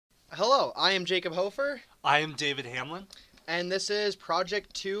Hello, I am Jacob Hofer, I am David Hamlin. and this is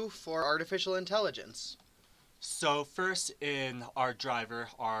Project 2 for Artificial Intelligence. So first in our driver,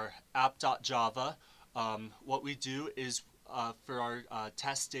 our app.java, what we do is for our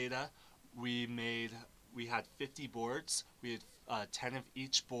test data, we had 50 boards. We had 10 of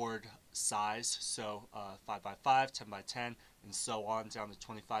each board size, so 5 by 5, 10 by 10, and so on down to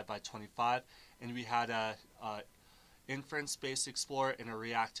 25 by 25. And we had a inference-based explorer and a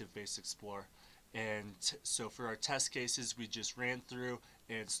reactive-based explorer. And so for our test cases, we just ran through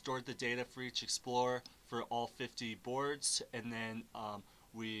and stored the data for each explorer for all 50 boards, and then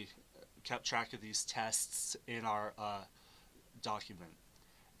we kept track of these tests in our document.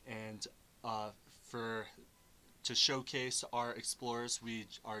 And to showcase our explorers, we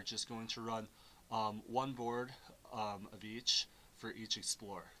are just going to run one board of each for each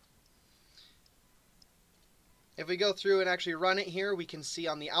explorer. If we go through and actually run it here, we can see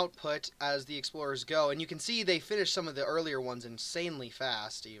on the output as the explorers go, and you can see they finished some of the earlier ones insanely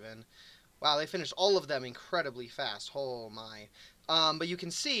fast even. Wow, they finished all of them incredibly fast. Oh my. But you can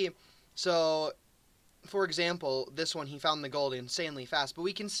see, so for example, this one, he found the gold insanely fast, but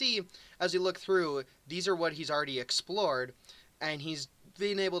we can see as we look through, these are what he's already explored, and he's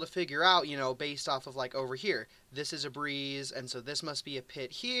being able to figure out, you know, based off of like over here, this is a breeze, and so this must be a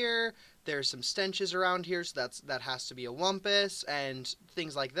pit here, there's some stenches around here, so that has to be a wumpus, and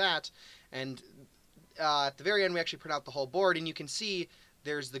things like that. And at the very end, we actually print out the whole board, and you can see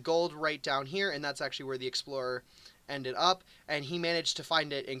there's the gold right down here, and that's actually where the explorer ended up, and he managed to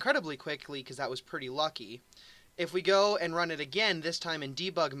find it incredibly quickly because that was pretty lucky. If we go and run it again, this time in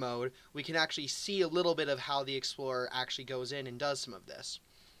debug mode, we can actually see a little bit of how the explorer actually goes in and does some of this.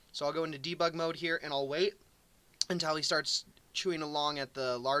 So I'll go into debug mode here, and I'll wait until he starts chewing along at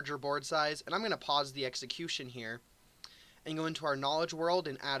the larger board size, and I'm going to pause the execution here and go into our knowledge world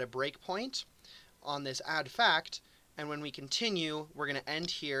and add a breakpoint on this add fact. And when we continue, we're going to end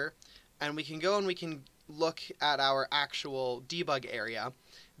here, and we can go and we can look at our actual debug area.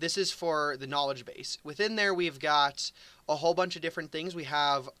 This is for the knowledge base. Within there, we've got a whole bunch of different things. We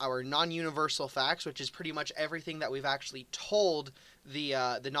have our non-universal facts, which is pretty much everything that we've actually told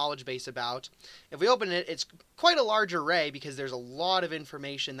the knowledge base about. If we open it, it's quite a large array because there's a lot of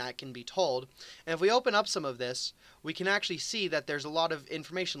information that can be told. And if we open up some of this, we can actually see that there's a lot of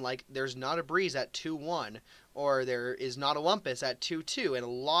information, like there's not a breeze at 2-1, or there is not a wumpus at 2-2, and a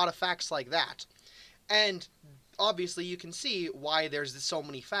lot of facts like that. And obviously you can see why there's so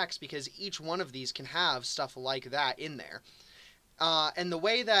many facts, because each one of these can have stuff like that in there. And the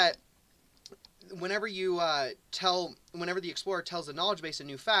way that whenever the explorer tells the knowledge base a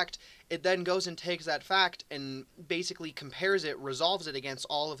new fact, it then goes and takes that fact and basically compares it, resolves it against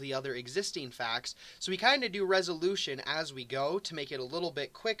all of the other existing facts. So we kind of do resolution as we go to make it a little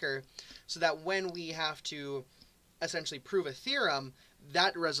bit quicker, so that when we have to essentially prove a theorem,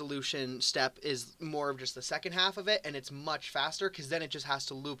 that resolution step is more of just the second half of it, and it's much faster because then it just has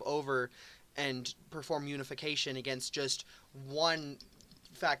to loop over and perform unification against just one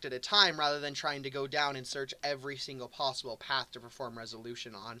fact at a time, rather than trying to go down and search every single possible path to perform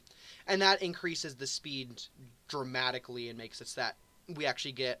resolution on. And that increases the speed dramatically and makes it so that we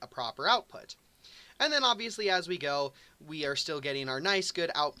actually get a proper output. And then obviously as we go, we are still getting our nice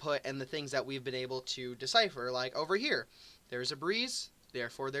good output and the things that we've been able to decipher. Like over here, there's a breeze,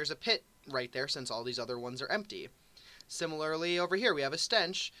 therefore there's a pit right there since all these other ones are empty. Similarly over here we have a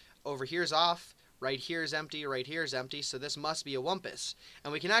stench, over here's off, right here is empty, right here is empty, so this must be a wumpus.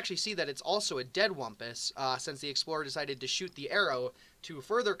 And we can actually see that it's also a dead wumpus, since the explorer decided to shoot the arrow to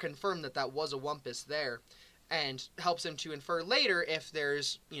further confirm that that was a wumpus there, and helps him to infer later if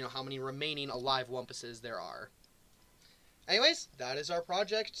there's, you know, how many remaining alive wumpuses there are. Anyways, that is our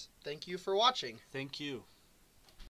project. Thank you for watching. Thank you.